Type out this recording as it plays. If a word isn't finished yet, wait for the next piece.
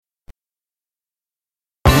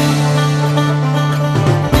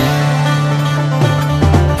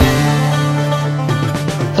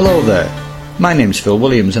Hello there, my name's Phil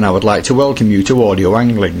Williams and I would like to welcome you to Audio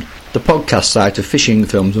Angling, the podcast site of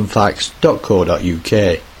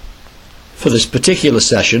fishingfilmsandfacts.co.uk. For this particular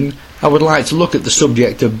session, I would like to look at the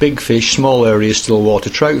subject of big fish, small area stillwater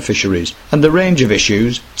trout fisheries and the range of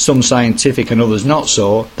issues, some scientific and others not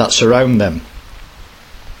so, that surround them.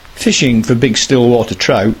 Fishing for big stillwater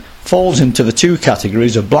trout falls into the two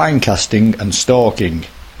categories of blind casting and stalking.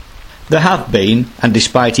 There have been, and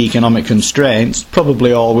despite economic constraints,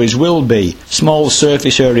 probably always will be, small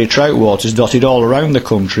surface area trout waters dotted all around the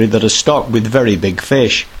country that are stocked with very big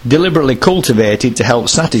fish, deliberately cultivated to help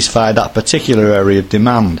satisfy that particular area of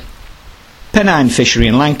demand. Pennine fishery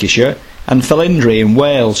in Lancashire and Felindre in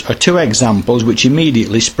Wales are two examples which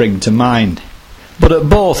immediately spring to mind. But at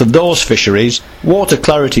both of those fisheries, water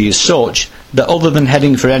clarity is such that other than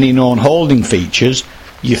heading for any known holding features,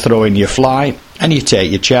 you throw in your fly and you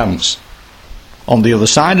take your chance. On the other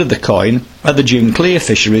side of the coin are the Gin Clear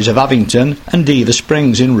fisheries of Avington and Diva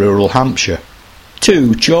Springs in rural Hampshire.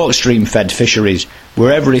 Two chalk stream fed fisheries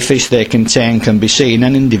where every fish they contain can be seen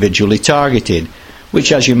and individually targeted,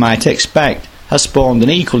 which as you might expect has spawned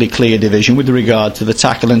an equally clear division with regard to the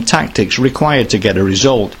tackle and tactics required to get a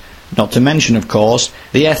result, not to mention of course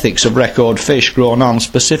the ethics of record fish grown on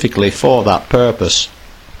specifically for that purpose.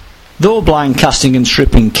 Though blind casting and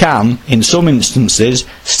stripping can, in some instances,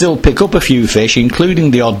 still pick up a few fish, including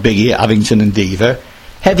the odd biggie at Avington and Diva,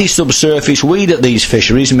 heavy subsurface weed at these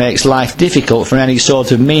fisheries makes life difficult for any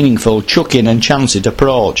sort of meaningful chuck-in and chance-it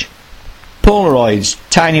approach. Polaroids,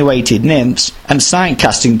 tiny weighted nymphs, and sight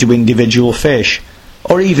casting to individual fish,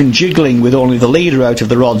 or even jiggling with only the leader out of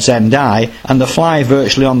the rod's end eye and the fly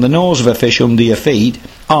virtually on the nose of a fish under your feet,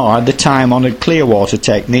 are the time-honoured clearwater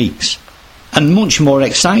techniques. And much more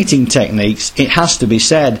exciting techniques, it has to be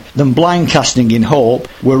said, than blind casting in hope,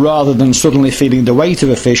 where rather than suddenly feeling the weight of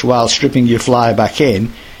a fish while stripping your fly back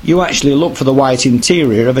in, you actually look for the white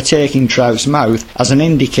interior of a taking trout's mouth as an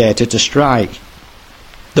indicator to strike.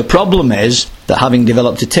 The problem is that having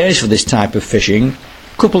developed a taste for this type of fishing,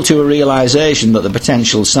 coupled to a realisation that the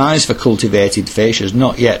potential size for cultivated fish has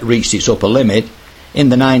not yet reached its upper limit, in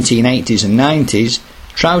the 1980s and 90s,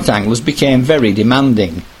 trout anglers became very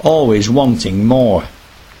demanding, always wanting more.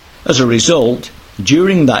 As a result,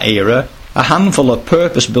 during that era, a handful of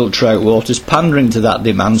purpose-built trout waters pandering to that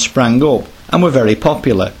demand sprang up and were very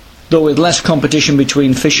popular, though with less competition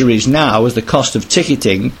between fisheries now as the cost of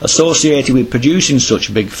ticketing associated with producing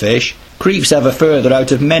such big fish creeps ever further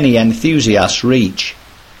out of many enthusiasts' reach.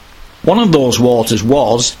 One of those waters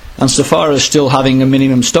was, and so far as still having a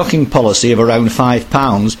minimum stocking policy of around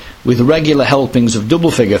 £5 with regular helpings of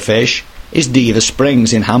double-figure fish, is Diva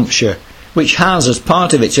Springs in Hampshire, which has as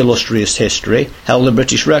part of its illustrious history held the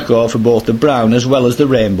British record for both the brown as well as the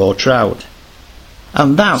rainbow trout.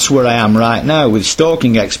 And that's where I am right now with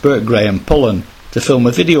stalking expert Graham Pullen to film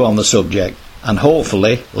a video on the subject and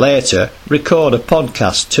hopefully, later, record a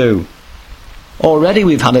podcast too. Already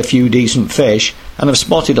we've had a few decent fish and have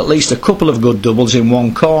spotted at least a couple of good doubles in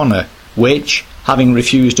one corner, which, having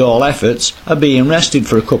refused all efforts, are being rested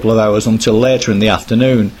for a couple of hours until later in the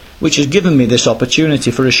afternoon, which has given me this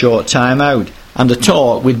opportunity for a short time out and a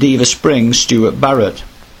talk with Diva Springs' Stuart Barrett.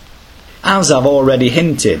 As I've already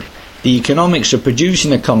hinted, the economics of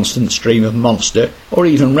producing a constant stream of monster or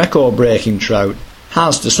even record-breaking trout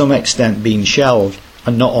has to some extent been shelved,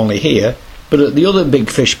 and not only here, but at the other big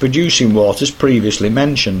fish producing waters previously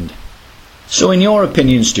mentioned. So in your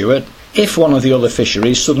opinion, Stuart, if one of the other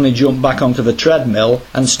fisheries suddenly jumped back onto the treadmill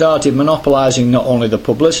and started monopolising not only the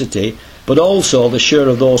publicity, but also the share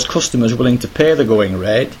of those customers willing to pay the going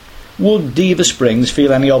rate, would Diva Springs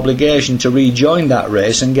feel any obligation to rejoin that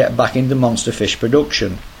race and get back into monster fish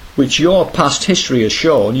production, which your past history has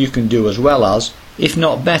shown you can do as well as, if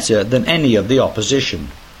not better, than any of the opposition?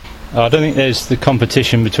 I don't think there's the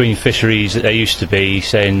competition between fisheries that there used to be,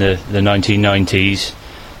 say in the 1990s.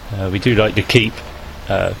 We do like to keep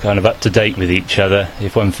kind of up to date with each other.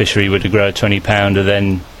 If one fishery were to grow a 20-pounder,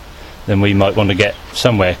 then we might want to get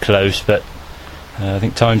somewhere close. But I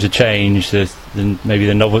think times have changed. Maybe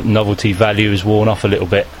the novelty value has worn off a little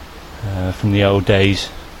bit from the old days.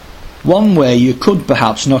 One way you could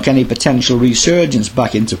perhaps knock any potential resurgence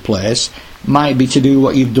back into place might be to do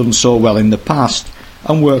what you've done so well in the past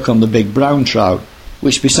and work on the big brown trout,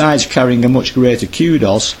 which besides carrying a much greater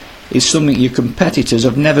kudos is something your competitors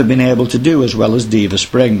have never been able to do as well as Diva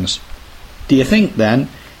Springs. Do you think then,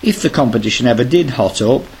 if the competition ever did hot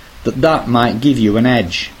up, that might give you an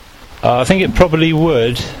edge? I think it probably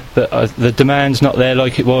would, but the demand's not there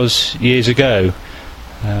like it was years ago.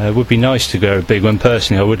 It would be nice to grow a big one.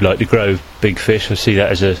 Personally, I would like to grow big fish. I see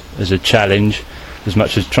that as a challenge, as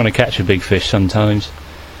much as trying to catch a big fish sometimes.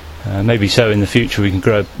 Maybe so in the future we can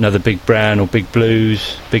grow another big brown or big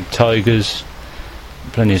blues, big tigers,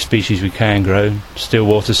 plenty of species we can grow.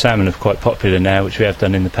 Stillwater salmon are quite popular now, which we have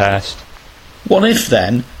done in the past. What if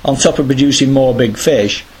then, on top of producing more big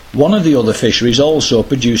fish, one of the other fisheries also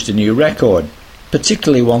produced a new record,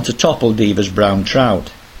 particularly one to topple Deva's brown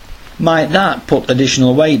trout? Might that put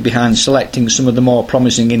additional weight behind selecting some of the more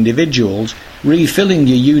promising individuals, refilling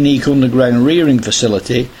your unique underground rearing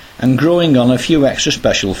facility and growing on a few extra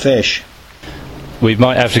special fish? We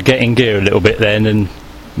might have to get in gear a little bit then and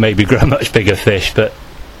maybe grow much bigger fish, but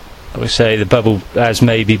I would say the bubble has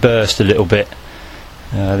maybe burst a little bit.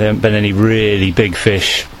 There haven't been any really big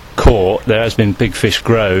fish caught. There has been big fish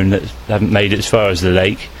grown that haven't made it as far as the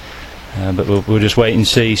lake, but we'll just wait and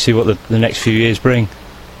see what the next few years bring.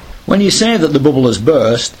 When you say that the bubble has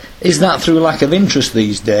burst, is that through lack of interest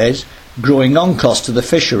these days, growing on cost to the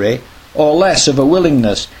fishery, or less of a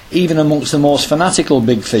willingness, even amongst the most fanatical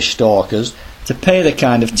big fish stalkers, to pay the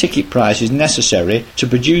kind of ticket prices necessary to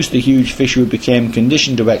produce the huge fish we became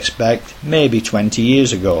conditioned to expect maybe 20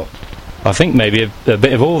 years ago? I think maybe a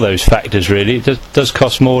bit of all those factors really. It does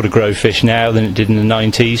cost more to grow fish now than it did in the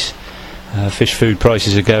 90s. Fish food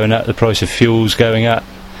prices are going up, the price of fuel's going up,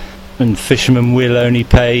 and fishermen will only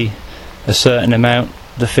pay a certain amount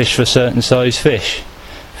the fish for certain size fish.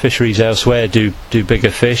 Fisheries elsewhere do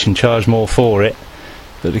bigger fish and charge more for it,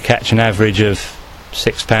 but to catch an average of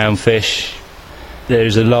 £6 fish,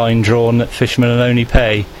 there's a line drawn that fishermen will only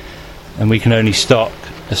pay, and we can only stock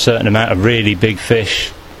a certain amount of really big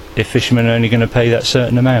fish if fishermen are only going to pay that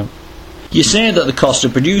certain amount. You say that the cost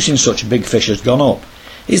of producing such big fish has gone up.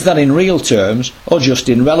 Is that in real terms, or just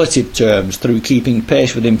in relative terms, through keeping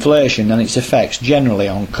pace with inflation and its effects generally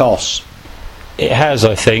on costs? It has,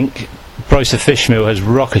 I think. The price of fish meal has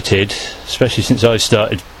rocketed, especially since I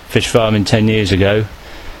started fish farming 10 years ago.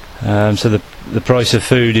 So the price of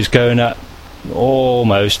food is going up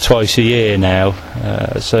almost twice a year now.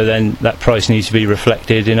 So then that price needs to be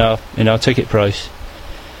reflected in our ticket price.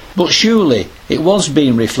 But surely it was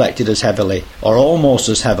being reflected as heavily, or almost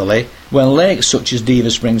as heavily, when lakes such as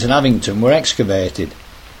Deva Springs and Avington were excavated.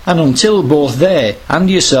 And until both they and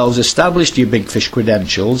yourselves established your big fish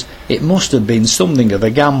credentials, it must have been something of a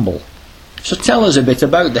gamble. So tell us a bit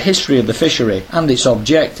about the history of the fishery and its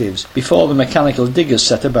objectives before the mechanical diggers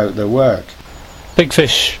set about their work. Big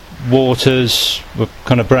fish waters were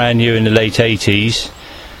kind of brand new in the late 80s,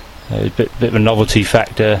 a bit of a novelty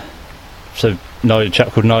factor. So a chap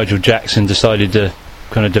called Nigel Jackson decided to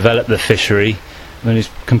kind of develop the fishery, and it's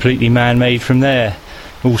completely man-made from there.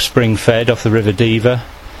 All spring-fed off the River Deva,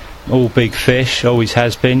 all big fish, always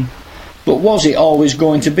has been. But was it always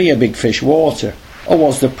going to be a big fish water, or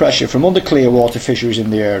was there pressure from other clear water fisheries in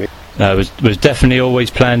the area? No, it was definitely always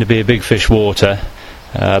planned to be a big fish water.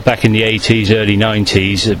 Back in the 80s, early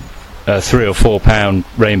 90s, a 3 or 4 pound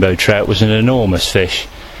rainbow trout was an enormous fish.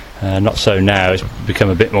 Not so now. It's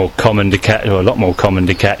become a bit more common to catch, or a lot more common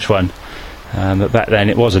to catch one. But back then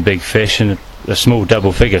it was a big fish, and a small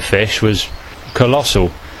double-figure fish was colossal.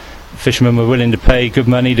 Fishermen were willing to pay good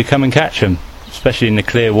money to come and catch them, especially in the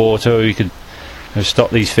clear water where you could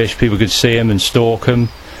stop these fish. People could see them and stalk them,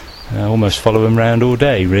 almost follow them around all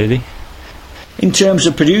day, really. In terms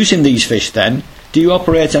of producing these fish then, do you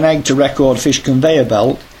operate an egg-to-record fish conveyor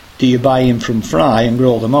belt? Do you buy in from fry and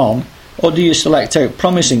grow them on? Or do you select out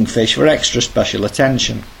promising fish for extra special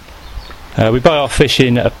attention? We buy our fish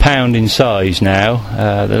in a pound in size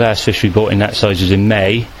now. The last fish we bought in that size was in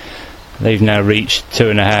May. They've now reached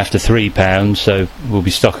 2.5 to 3 pounds, so we'll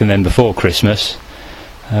be stocking them before Christmas.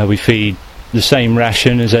 We feed the same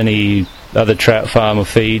ration as any other trout farm will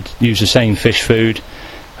feed, use the same fish food.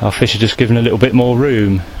 Our fish are just given a little bit more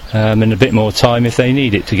room and a bit more time if they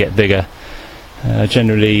need it to get bigger.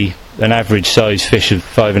 Generally, an average size fish of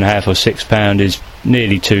 5.5 or 6 pound is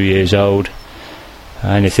nearly 2 years old.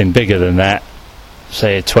 Anything bigger than that,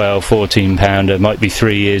 say a 12, 14 pounder, might be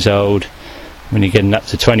 3 years old. When you're getting up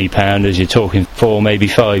to 20 pounders, you're talking 4, maybe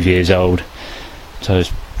 5 years old. So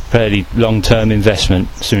it's fairly long-term investment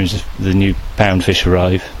as soon as the new pound fish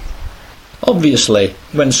arrive. Obviously,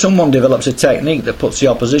 when someone develops a technique that puts the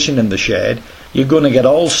opposition in the shade, you're going to get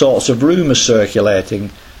all sorts of rumours circulating,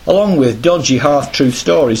 along with dodgy half-truth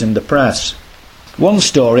stories in the press. One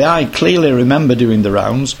story I clearly remember doing the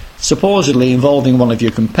rounds, supposedly involving one of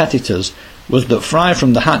your competitors, was that fry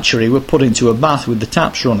from the hatchery were put into a bath with the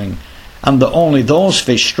taps running, and that only those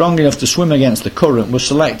fish strong enough to swim against the current were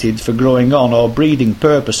selected for growing on or breeding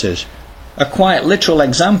purposes. A quite literal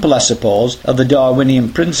example, I suppose, of the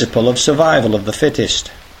Darwinian principle of survival of the fittest.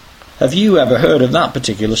 Have you ever heard of that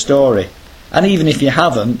particular story? And even if you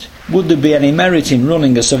haven't, would there be any merit in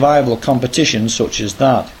running a survival competition such as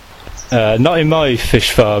that? Not in my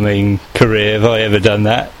fish farming career have I ever done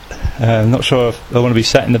that. I'm not sure if I want to be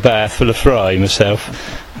sat in the bath full of fry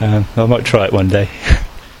myself. I might try it one day.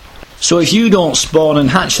 So if you don't spawn and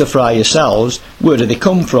hatch the fry yourselves, where do they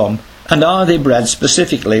come from? And are they bred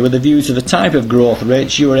specifically with a view to the type of growth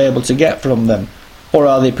rates you are able to get from them? Or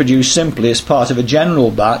are they produced simply as part of a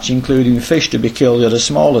general batch, including fish to be killed at a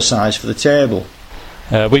smaller size for the table?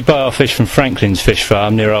 We buy our fish from Franklin's Fish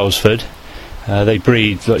Farm near Alresford. They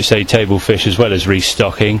breed, like you say, table fish as well as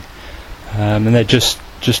restocking. And they're just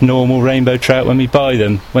normal rainbow trout when we buy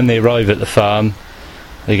them. When they arrive at the farm,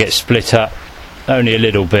 they get split up only a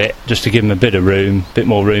little bit, just to give them a bit of room, a bit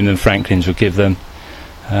more room than Franklin's would give them.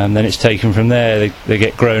 Then it's taken from there. They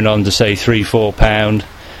get grown on to say 3-4 pound,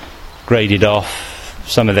 graded off.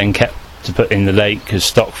 Some are then kept to put in the lake as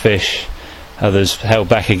stock fish, others held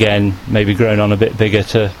back again, maybe grown on a bit bigger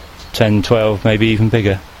to 10, 12, maybe even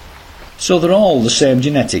bigger. So they're all the same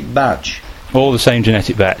genetic batch? All the same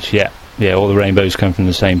genetic batch, yeah. Yeah, all the rainbows come from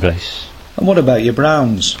the same place. And what about your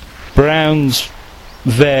browns? Browns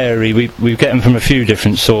vary. We get them from a few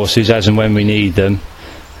different sources as and when we need them.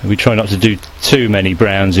 We try not to do too many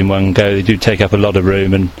browns in one go. They do take up a lot of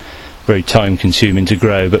room and very time consuming to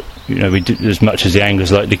grow, but we do as much as the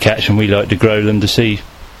anglers like to catch them, we like to grow them to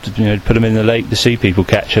put them in the lake to see people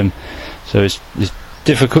catch them. So it's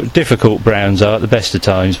difficult browns are at the best of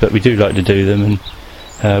times, but we do like to do them,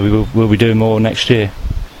 and we'll be doing more next year.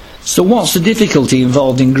 So what's the difficulty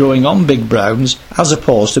involved in growing on big browns as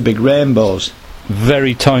opposed to big rainbows?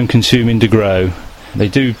 Very time consuming to grow. They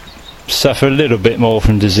do suffer a little bit more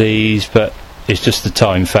from disease, but it's just the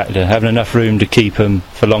time factor, having enough room to keep them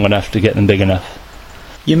for long enough to get them big enough.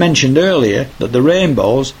 You mentioned earlier that the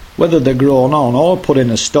rainbows, whether they're grown on or put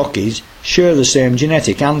in as stockies, share the same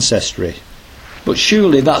genetic ancestry. But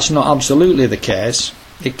surely that's not absolutely the case.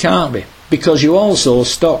 It can't be, because you also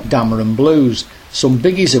stock Dameron blues, some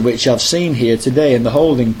biggies of which I've seen here today in the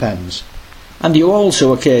holding pens. And you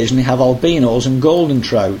also occasionally have albinos and golden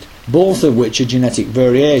trout, both of which are genetic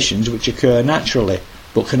variations which occur naturally,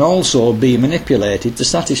 but can also be manipulated to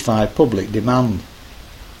satisfy public demand.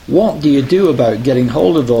 What do you do about getting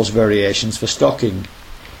hold of those variations for stocking?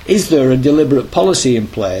 Is there a deliberate policy in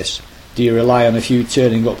place? Do you rely on a few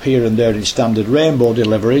turning up here and there in standard rainbow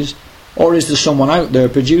deliveries, or is there someone out there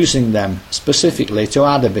producing them specifically to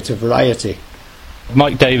add a bit of variety?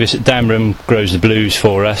 Mike Davis at Dameron grows the blues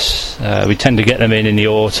for us. We tend to get them in the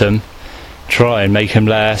autumn, try and make them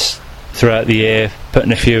last throughout the year,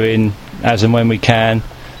 putting a few in as and when we can,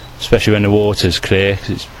 especially when the water's clear,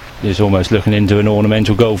 because it's almost looking into an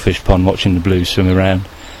ornamental goldfish pond watching the blues swim around.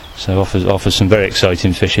 So offers some very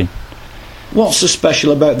exciting fishing. What's so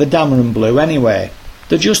special about the Dameron blue anyway?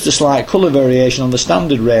 They're just a slight colour variation on the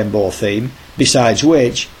standard rainbow theme, besides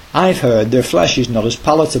which I've heard their flesh is not as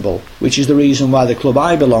palatable, which is the reason why the club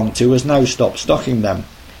I belong to has now stopped stocking them.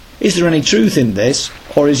 Is there any truth in this,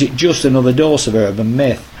 or is it just another dose of urban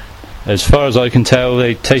myth? As far as I can tell,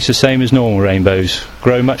 they taste the same as normal rainbows.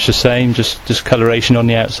 Grow much the same, just coloration on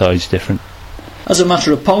the outside is different. As a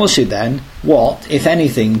matter of policy then, what, if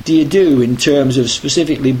anything, do you do in terms of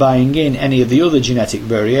specifically buying in any of the other genetic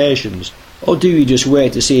variations? Or do you just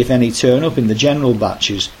wait to see if any turn up in the general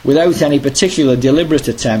batches, without any particular deliberate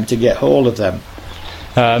attempt to get hold of them?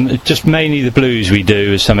 Just mainly the blues we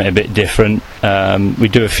do is something a bit different. We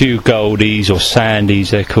do a few goldies or sandies,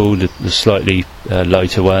 they're called, the slightly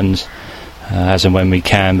lighter ones, as and when we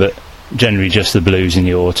can, but generally just the blues in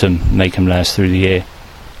the autumn, make them last through the year.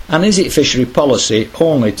 And is it fishery policy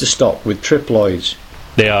only to stock with triploids?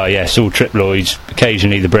 They are, yes, all triploids.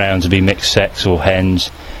 Occasionally the browns will be mixed sex or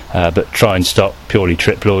hens, but try and stock purely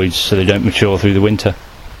triploids so they don't mature through the winter.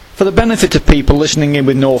 For the benefit of people listening in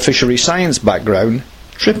with no fishery science background,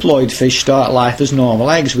 triploid fish start life as normal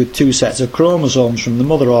eggs with 2 sets of chromosomes from the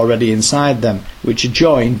mother already inside them, which are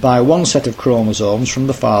joined by 1 set of chromosomes from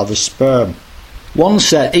the father's sperm. 1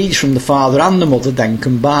 set each from the father and the mother then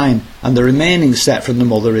combine, and the remaining set from the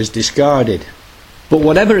mother is discarded. But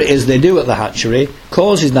whatever it is they do at the hatchery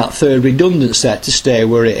causes that third redundant set to stay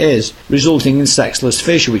where it is, resulting in sexless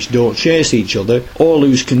fish which don't chase each other or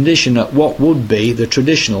lose condition at what would be the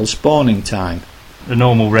traditional spawning time. The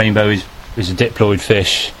normal rainbow is a diploid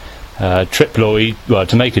fish. Triploid, well,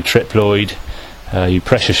 to make a triploid, you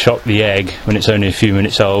pressure shock the egg when it's only a few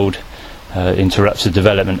minutes old, interrupts the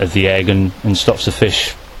development of the egg and stops the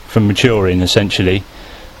fish from maturing essentially.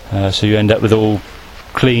 So you end up with all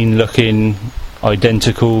clean looking,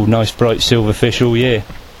 identical, nice bright silver fish all year.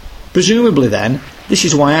 Presumably then, this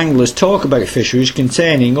is why anglers talk about fisheries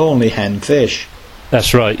containing only hen fish.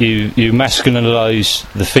 That's right, you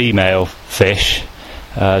masculinise the female fish,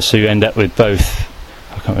 so you end up with both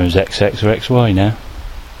can't remember if it was XX or XY now.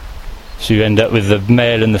 So you end up with the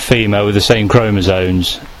male and the female with the same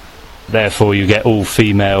chromosomes. Therefore you get all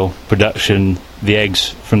female production. The eggs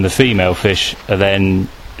from the female fish are then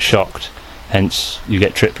shocked, hence you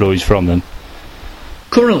get triploids from them.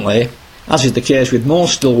 Currently, as is the case with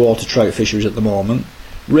most still water trout fisheries at the moment,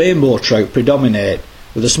 rainbow trout predominate,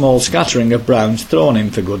 with a small scattering of browns thrown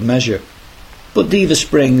in for good measure. But Diva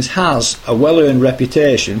Springs has a well-earned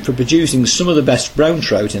reputation for producing some of the best brown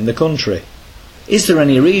trout in the country. Is there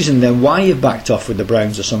any reason then why you've backed off with the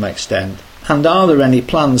browns to some extent? And are there any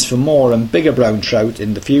plans for more and bigger brown trout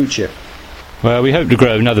in the future? Well, we hope to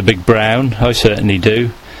grow another big brown, I certainly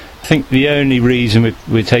do. I think the only reason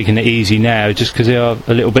we're taking it easy now is just because they are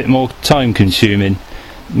a little bit more time consuming.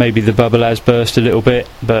 Maybe the bubble has burst a little bit,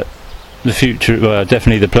 but the future, well,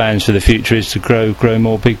 definitely the plans for the future is to grow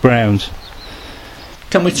more big browns.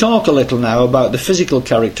 Can we talk a little now about the physical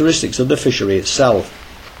characteristics of the fishery itself,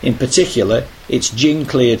 in particular its gin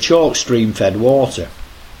clear chalk stream fed water?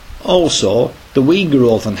 Also the weed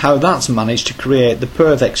growth and how that's managed to create the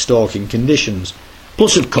perfect stalking conditions,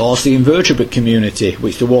 plus of course the invertebrate community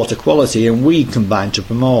which the water quality and weed combine to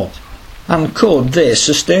promote. And could this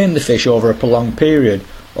sustain the fish over a prolonged period,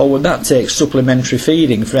 or would that take supplementary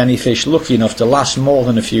feeding for any fish lucky enough to last more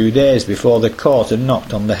than a few days before they're caught and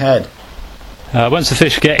knocked on the head? Once the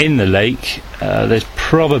fish get in the lake, there's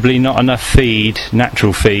probably not enough feed,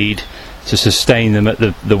 natural feed, to sustain them at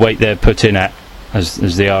the weight they're put in at,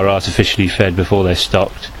 as they are artificially fed before they're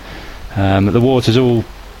stocked. The water's all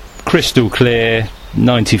crystal clear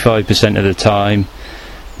 95% of the time.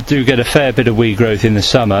 We do get a fair bit of weed growth in the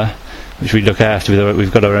summer, which we look after.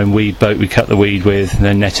 We've got our own weed boat we cut the weed with and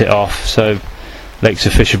then net it off, so lakes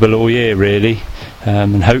are fishable all year really,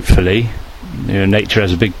 and hopefully, nature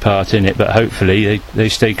has a big part in it, but hopefully they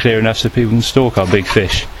stay clear enough so people can stalk our big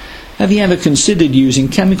fish. Have you ever considered using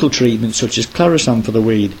chemical treatment such as Clarisan for the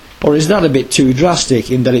weed, or is that a bit too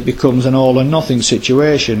drastic in that it becomes an all or nothing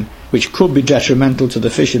situation which could be detrimental to the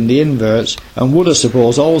fish and the inverts, and would I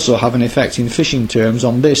suppose also have an effect in fishing terms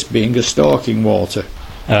on this being a stalking water?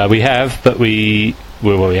 We have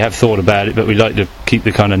thought about it, but we like to keep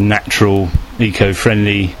the kind of natural,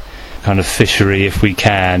 eco-friendly kind of fishery if we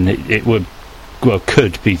can. It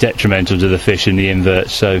could be detrimental to the fish and the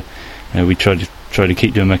inverts, so we try to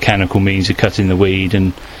keep to a mechanical means of cutting the weed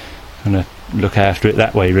and kind of look after it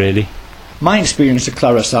that way really. My experience of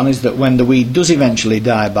Clarisan is that when the weed does eventually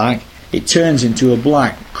die back, it turns into a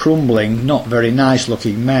black, crumbling, not very nice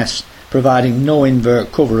looking mess, providing no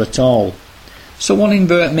invert cover at all. So what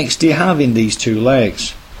invert mix do you have in these two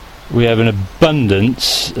lakes? We have an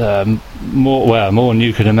abundance, more than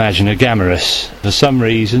you can imagine, of Gammarus. For some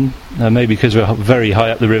reason, maybe because we're very high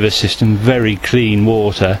up the river system, very clean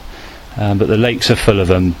water, but the lakes are full of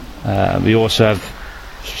them. We also have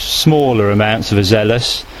smaller amounts of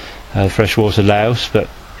Azellus, freshwater louse, but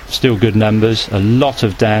still good numbers, a lot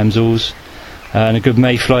of damsels, and a good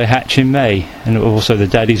mayfly hatch in May, and also the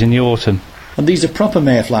daddies in the autumn. And these are proper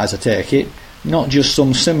mayflies, I take it? Not just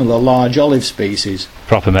some similar large olive species?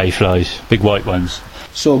 Proper mayflies, big white ones.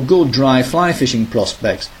 So good dry fly fishing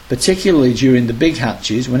prospects, particularly during the big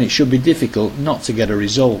hatches when it should be difficult not to get a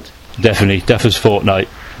result. Definitely, Duffer's Fortnight.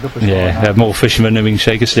 Have more fishermen than we can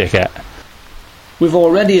shake a stick at. We've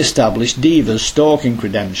already established Diva's stalking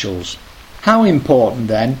credentials. How important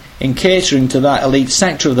then, in catering to that elite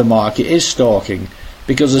sector of the market, is stalking?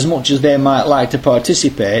 Because as much as they might like to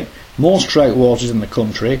participate, most trout waters in the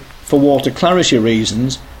country, for water clarity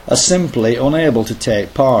reasons, are simply unable to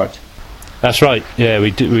take part. That's right, yeah,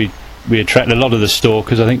 we attract a lot of the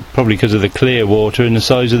stalkers, I think probably because of the clear water and the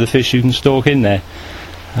size of the fish you can stalk in there.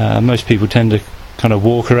 Most people tend to kind of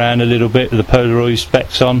walk around a little bit with the Polaroid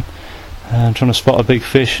specs on, trying to spot a big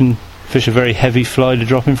fish and fish a very heavy fly to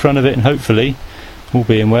drop in front of it, and hopefully, all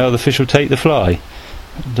being well, the fish will take the fly.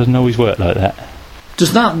 It doesn't always work like that.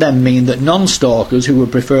 Does that then mean that non-stalkers who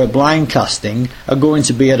would prefer blind casting are going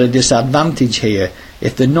to be at a disadvantage here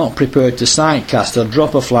if they're not prepared to sight cast or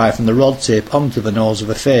drop a fly from the rod tip onto the nose of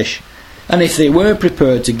a fish? And if they were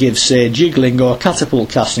prepared to give, say, jiggling or catapult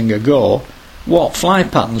casting a go, what fly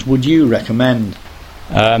patterns would you recommend?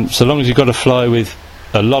 So long as you've got a fly with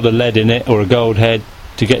a lot of lead in it or a gold head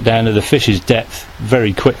to get down to the fish's depth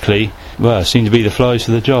very quickly, well, seem to be the flies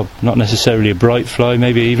for the job. Not necessarily a bright fly,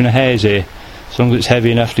 maybe even a hare's ear. As long as it's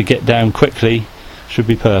heavy enough to get down quickly, should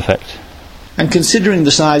be perfect. And considering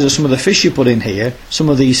the size of some of the fish you put in here, some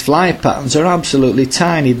of these fly patterns are absolutely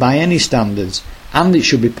tiny by any standards, and it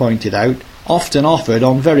should be pointed out, often offered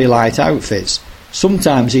on very light outfits,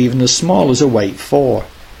 sometimes even as small as a weight 4.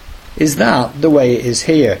 Is that the way it is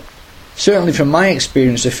here? Certainly from my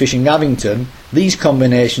experience of fishing Avington, these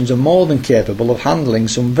combinations are more than capable of handling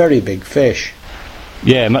some very big fish.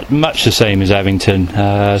 Yeah, much the same as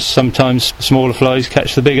Avington. Sometimes smaller flies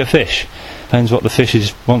catch the bigger fish. Depends what the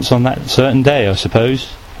fish wants on that certain day, I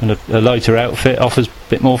suppose. And a lighter outfit offers a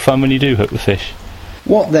bit more fun when you do hook the fish.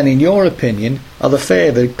 What then, in your opinion, are the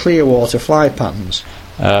favoured clear water fly patterns?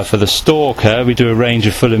 For the stalker, we do a range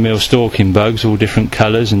of fuller meal stalking bugs, all different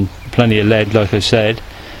colours and plenty of lead, like I said.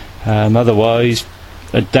 Otherwise,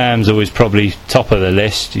 a dam's always probably top of the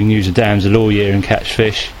list. You can use a damsel all year and catch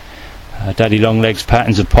fish. Daddy longlegs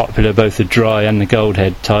patterns are popular, both the dry and the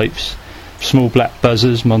goldhead types. Small black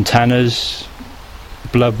buzzers, montanas,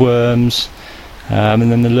 bloodworms,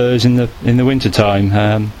 and then the lures in the winter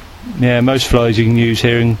time. Most flies you can use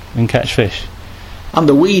here and catch fish. And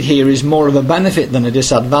the weed here is more of a benefit than a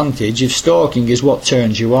disadvantage if stalking is what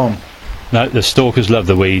turns you on. No, the stalkers love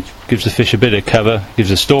the weed. Gives the fish a bit of cover, gives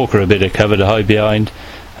the stalker a bit of cover to hide behind.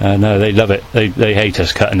 No, they love it. They hate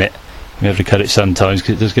us cutting it. We have to cut it sometimes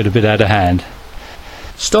because it does get a bit out of hand.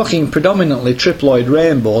 Stocking predominantly triploid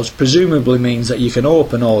rainbows presumably means that you can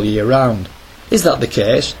open all year round. Is that the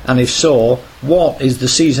case? And if so, what is the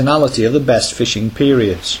seasonality of the best fishing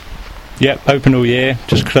periods? Yep, open all year,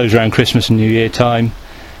 just close around Christmas and New Year time.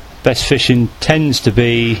 Best fishing tends to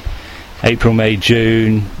be April, May,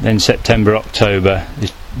 June, then September, October.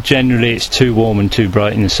 Generally it's too warm and too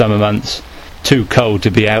bright in the summer months, too cold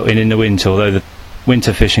to be out in the winter, although the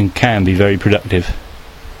winter fishing can be very productive.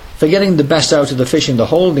 For getting the best out of the fish in the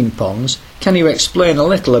holding ponds, can you explain a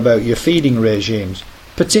little about your feeding regimes,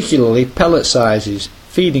 particularly pellet sizes,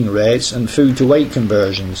 feeding rates and food to weight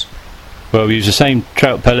conversions? Well, we use the same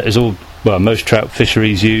trout pellet as most trout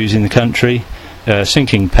fisheries use in the country.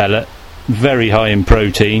 Sinking pellet, very high in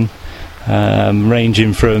protein,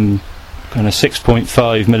 ranging from kind of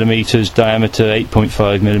 6.5 millimetres diameter,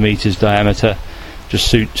 8.5 millimetres diameter. Just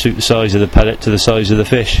suit the size of the pellet to the size of the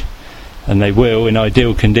fish, and they will, in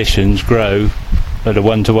ideal conditions, grow at a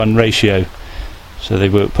 1-to-1 ratio. So they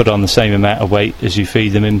will put on the same amount of weight as you feed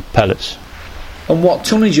them in pellets. And what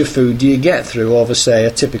tonnage of food do you get through over, say,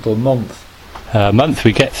 a typical month? A month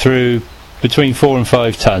we get through between 4 and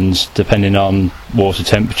 5 tonnes, depending on water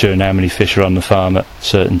temperature and how many fish are on the farm at a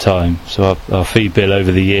certain time. So our feed bill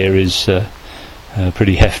over the year is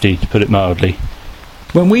pretty hefty, to put it mildly.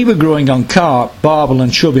 When we were growing on carp, barbel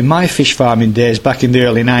and chub in my fish farming days back in the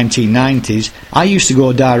early 1990s, I used to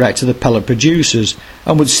go direct to the pellet producers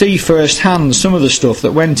and would see firsthand some of the stuff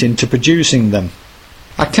that went into producing them.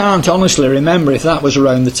 I can't honestly remember if that was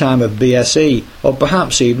around the time of BSE or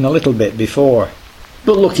perhaps even a little bit before.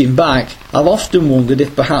 But looking back, I've often wondered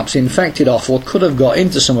if perhaps infected offal could have got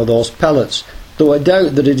into some of those pellets, though I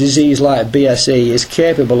doubt that a disease like BSE is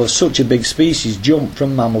capable of such a big species jump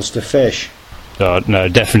from mammals to fish. No,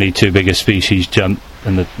 definitely too big a species jump,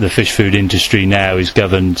 and the fish food industry now is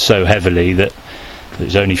governed so heavily that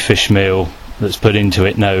there's only fish meal that's put into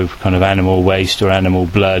it. No kind of animal waste or animal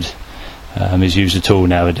blood is used at all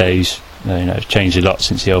nowadays. It's changed a lot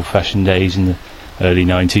since the old-fashioned days in the early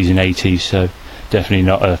 90s and 80s, so definitely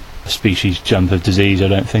not a species jump of disease, I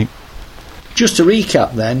don't think. Just to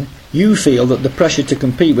recap then, you feel that the pressure to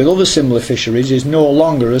compete with other similar fisheries is no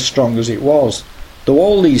longer as strong as it was, though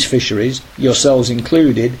all these fisheries, yourselves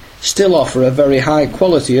included, still offer a very high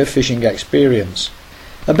quality of fishing experience.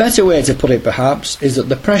 A better way to put it perhaps is that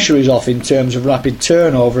the pressure is off in terms of rapid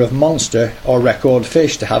turnover of monster or record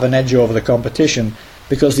fish to have an edge over the competition,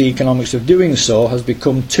 because the economics of doing so has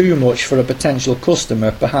become too much for a potential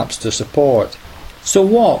customer perhaps to support. So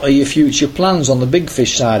what are your future plans on the big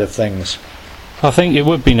fish side of things? I think it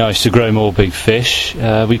would be nice to grow more big fish.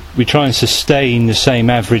 We try and sustain the same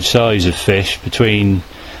average size of fish between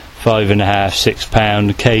 5.5, 6 pound.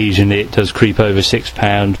 Occasionally it does creep over 6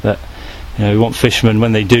 pound, but we want fishermen,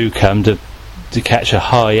 when they do come, to catch a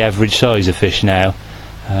high average size of fish now.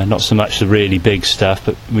 Not so much the really big stuff,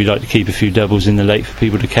 but we like to keep a few doubles in the lake for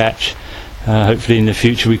people to catch. Hopefully in the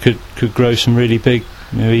future we could grow some really big,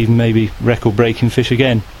 even maybe record-breaking fish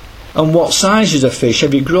again. And what sizes of fish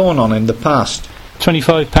have you grown on in the past?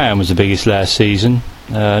 25 pound was the biggest last season,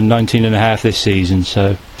 19.5 this season,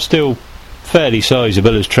 so still fairly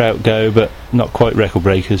sizable as trout go, but not quite record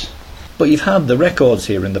breakers. But you've had the records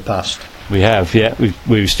here in the past. We have, yeah.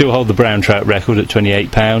 We still hold the brown trout record at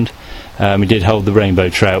 28 pound. We did hold the rainbow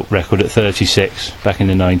trout record at 36 back in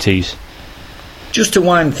the 90s. Just to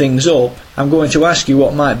wind things up, I'm going to ask you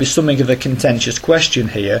what might be something of a contentious question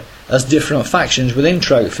here, as different factions within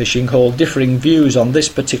trout fishing hold differing views on this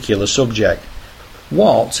particular subject.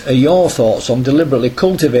 What are your thoughts on deliberately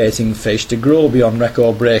cultivating fish to grow beyond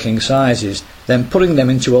record-breaking sizes, then putting them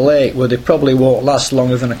into a lake where they probably won't last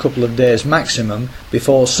longer than a couple of days maximum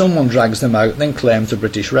before someone drags them out and then claims a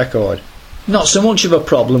British record? Not so much of a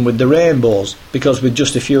problem with the rainbows, because with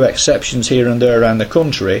just a few exceptions here and there around the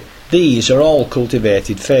country, these are all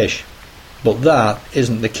cultivated fish. But that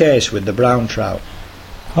isn't the case with the brown trout.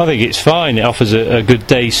 I think it's fine. It offers a good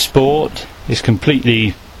day's sport. It's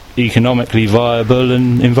completely economically viable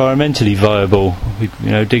and environmentally viable. We,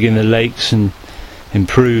 digging the lakes and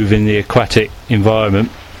improving the aquatic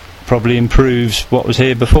environment probably improves what was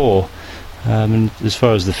here before. And as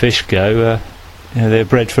far as the fish go, they're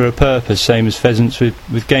bred for a purpose, same as pheasants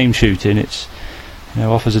with game shooting. It's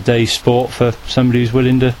offers a day's sport for somebody who's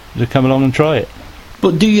willing to come along and try it.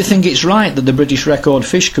 But do you think it's right that the British Record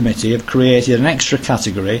Fish Committee have created an extra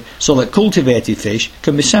category so that cultivated fish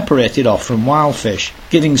can be separated off from wild fish,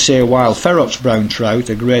 giving, say, wild Ferox brown trout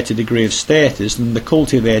a greater degree of status than the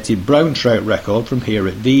cultivated brown trout record from here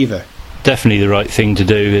at Viva? Definitely the right thing to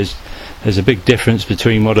do. There's a big difference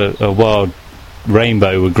between what a wild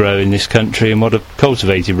rainbow would grow in this country and what a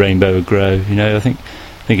cultivated rainbow would grow. I think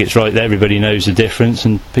it's right that everybody knows the difference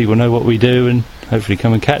and people know what we do and hopefully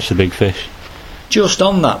come and catch the big fish. Just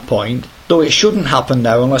on that point, though it shouldn't happen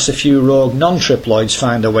now unless a few rogue non-triploids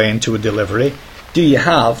find their way into a delivery, do you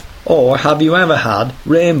have, or have you ever had,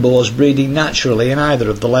 rainbows breeding naturally in either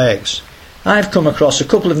of the lakes? I've come across a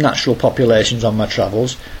couple of natural populations on my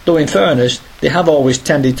travels, though in fairness they have always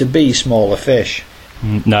tended to be smaller fish.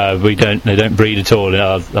 No, we don't. They don't breed at all in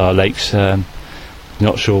our lakes.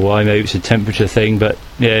 Not sure why. Maybe it's a temperature thing, but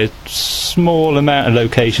small amount of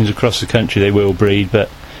locations across the country they will breed, but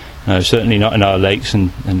no, certainly not in our lakes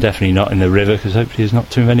and definitely not in the river, because hopefully there's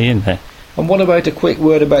not too many in there. And what about a quick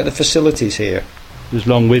word about the facilities here?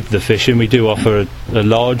 Along with the fishing, we do offer a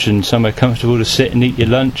lodge and somewhere comfortable to sit and eat your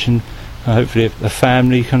lunch, and hopefully a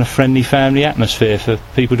family, kind of friendly family atmosphere for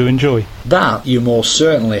people to enjoy. That you most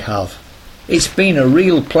certainly have. It's been a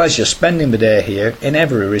real pleasure spending the day here in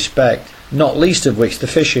every respect, not least of which the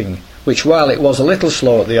fishing, which while it was a little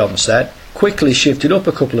slow at the onset, quickly shifted up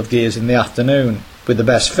a couple of gears in the afternoon, with the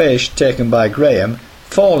best fish, taken by Graham,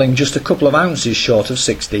 falling just a couple of ounces short of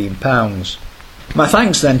 £16. My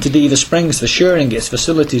thanks then to Diva Springs for sharing its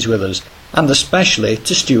facilities with us, and especially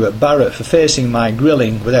to Stuart Barrett for facing my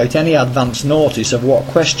grilling without any advance notice of what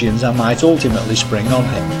questions I might ultimately spring on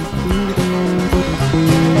him.